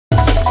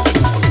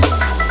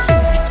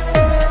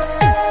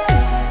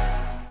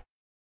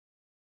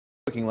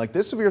Like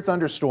this severe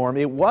thunderstorm,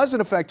 it was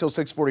in effect till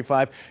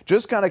 6:45,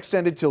 just got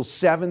extended till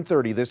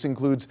 7:30. This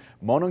includes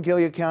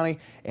Monongalia County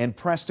and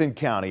Preston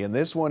County, and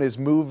this one is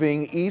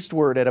moving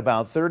eastward at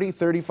about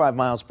 30-35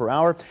 miles per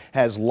hour,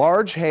 has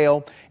large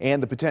hail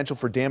and the potential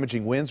for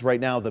damaging winds. Right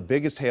now, the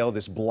biggest hail,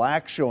 this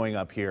black showing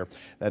up here,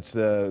 that's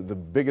the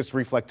biggest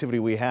reflectivity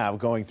we have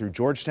going through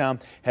Georgetown,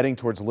 heading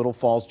towards Little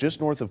Falls, just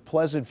north of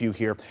Pleasant View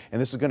here,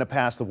 and this is going to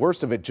pass the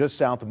worst of it just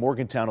south of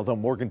Morgantown, although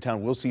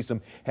Morgantown will see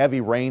some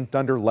heavy rain,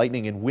 thunder,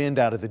 lightning, and wind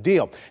out of the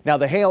deal. Now,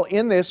 the hail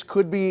in this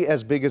could be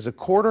as big as a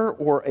quarter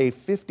or a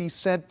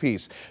 50-cent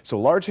piece. So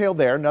large hail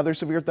there. Another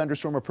severe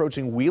thunderstorm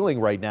approaching Wheeling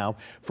right now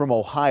from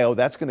Ohio.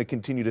 That's going to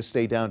continue to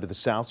stay down to the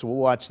south, so we'll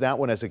watch that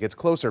one as it gets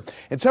closer.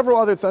 And several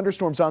other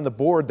thunderstorms on the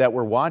board that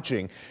we're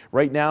watching.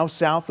 Right now,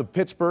 south of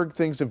Pittsburgh,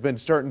 things have been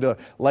starting to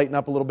lighten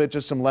up a little bit.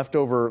 Just some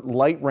leftover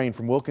light rain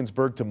from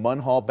Wilkinsburg to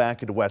Munhall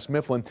back into West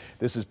Mifflin.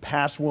 This is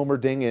past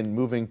Wilmerding and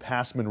moving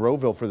past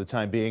Monroeville for the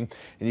time being.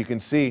 And you can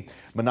see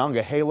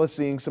Monongahela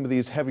seeing some of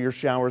these heavier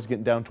showers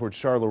getting down towards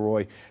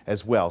Charleroi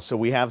as well. So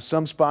we have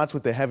some spots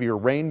with the heavier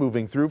rain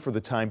moving through for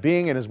the time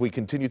being, and as we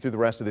continue through the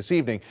rest of this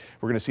evening,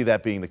 we're going to see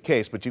that being the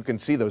case. But you can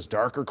see those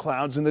darker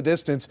clouds in the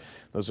distance.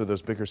 Those are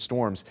those bigger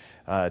storms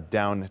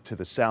down to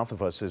the south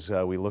of us as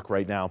we look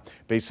right now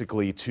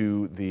basically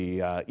to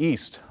the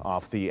east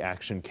off the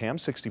action cam.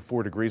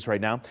 64 degrees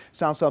right now.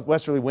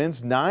 South-southwesterly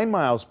winds 9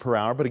 miles per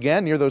hour, but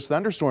again, near those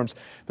thunderstorms,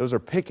 those are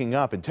picking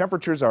up, and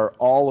temperatures are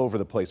all over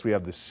the place. We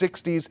have the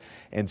 60s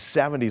and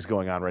 70s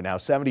going on right now.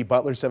 70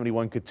 Butler,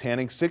 71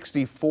 Katanning,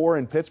 64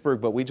 in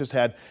Pittsburgh, but we just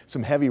had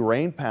some heavy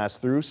rain pass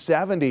through.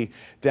 70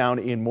 down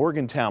in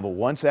Morgantown, but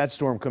once that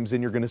storm comes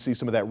in, you're going to see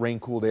some of that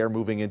rain-cooled air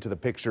moving into the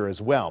picture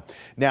as well.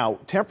 Now,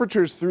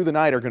 temperatures through the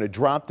night are going to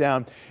drop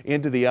down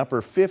into the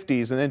upper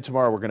 50s, and then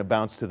tomorrow we're going to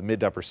bounce to the mid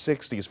to upper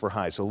 60s for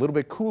highs. So a little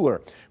bit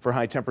cooler for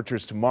high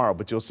temperatures tomorrow,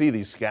 but you'll see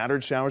these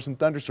scattered showers and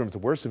thunderstorms, the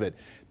worst of it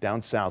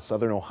down south,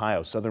 southern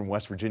Ohio, southern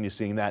West Virginia,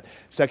 seeing that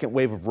second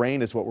wave of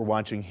rain is what we're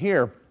watching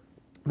here.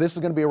 This is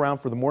going to be around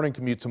for the morning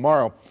commute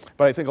tomorrow,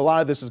 but I think a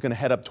lot of this is going to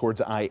head up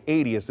towards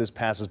I-80 as this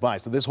passes by.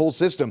 So this whole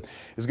system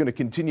is going to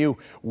continue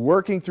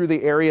working through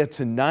the area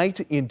tonight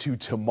into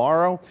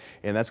tomorrow,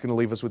 and that's going to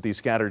leave us with these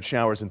scattered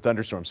showers and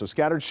thunderstorms. So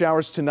scattered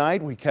showers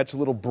tonight, we catch a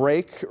little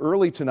break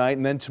early tonight,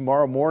 and then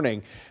tomorrow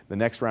morning, the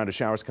next round of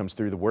showers comes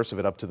through, the worst of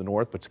it up to the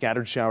north, but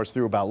scattered showers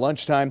through about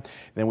lunchtime.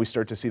 Then we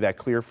start to see that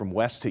clear from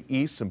west to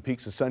east, some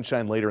peaks of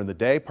sunshine later in the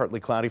day, partly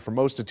cloudy for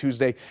most of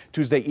Tuesday.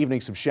 Tuesday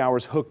evening, some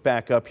showers hook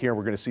back up here.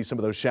 We're going to see some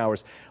of those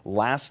showers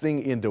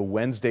lasting into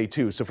Wednesday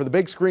too. So for the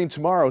big screen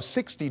tomorrow,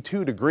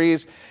 62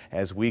 degrees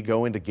as we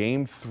go into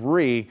game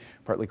 3,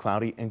 partly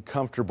cloudy and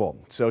comfortable.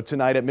 So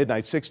tonight at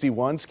midnight,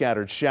 61,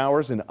 scattered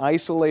showers, an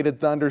isolated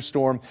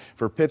thunderstorm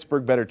for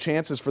Pittsburgh. Better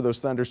chances for those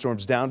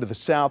thunderstorms down to the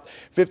south.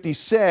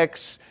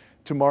 56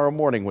 tomorrow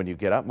morning when you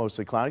get up,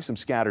 mostly cloudy, some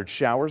scattered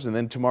showers, and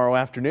then tomorrow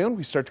afternoon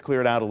we start to clear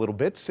it out a little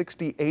bit.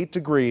 68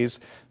 degrees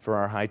for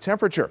our high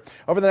temperature.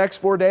 Over the next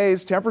 4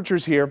 days,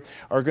 temperatures here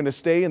are going to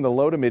stay in the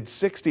low to mid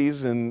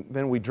 60s, and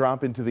then we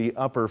drop into the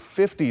upper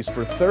 50s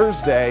for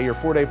Thursday. Your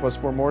 4-day plus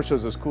 4 more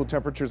shows us cool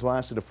temperatures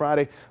last into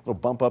Friday. A little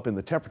bump up in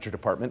the temperature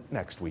department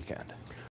next weekend.